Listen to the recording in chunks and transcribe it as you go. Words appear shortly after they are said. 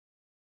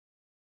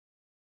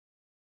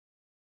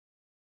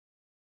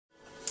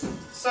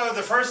So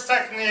the first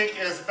technique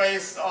is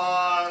based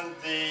on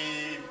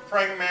the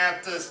Praying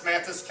Mantis,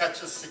 Mantis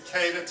catches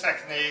Cicada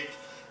technique,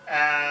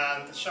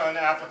 and showing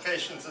the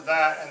applications of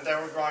that, and then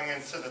we're going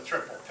into the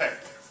triple pick.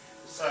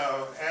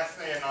 So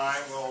Anthony and I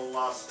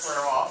will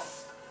square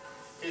off.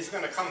 He's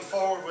going to come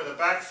forward with a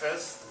back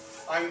fist.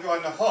 I'm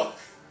going to hook.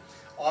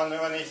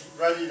 When he's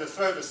ready to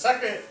throw the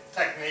second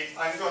technique,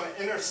 I'm going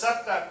to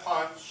intercept that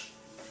punch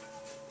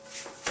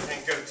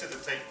and go to the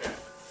takedown.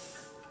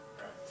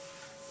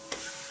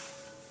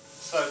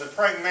 So the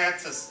Praying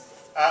Mantis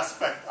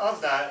aspect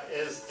of that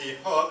is the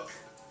hook,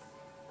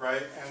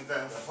 right, and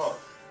then the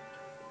hook,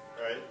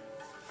 right,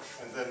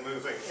 and then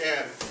moving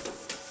in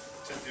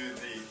to do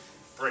the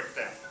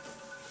breakdown.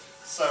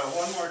 So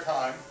one more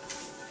time.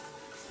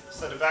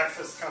 So the back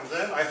fist comes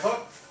in, I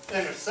hook,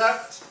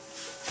 intercept,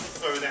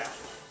 throw down.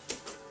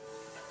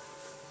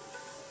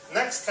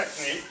 Next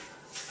technique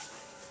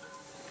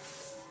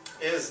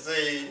is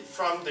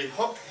from the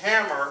hook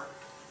hammer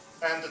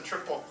and the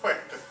triple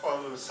quick, the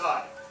Kolu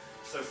side.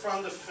 So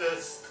from the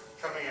fist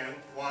coming in,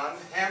 one,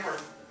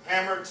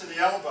 hammer to the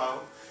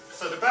elbow.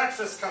 So the back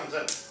fist comes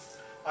in.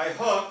 I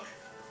hook,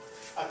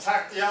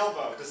 attack the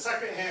elbow. The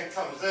second hand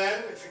comes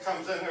in. If it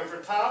comes in over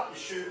top, you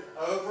shoot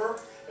over.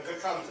 If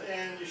it comes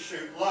in, you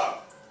shoot low.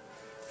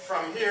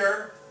 From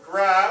here,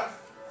 grab,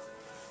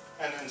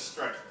 and then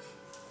strike.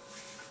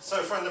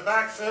 So from the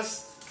back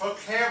fist, hook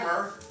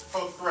hammer,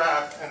 hook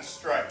grab, and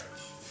strike.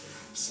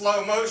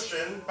 Slow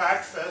motion,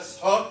 back fist,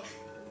 hook,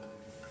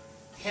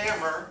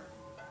 hammer,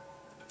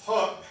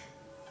 hook,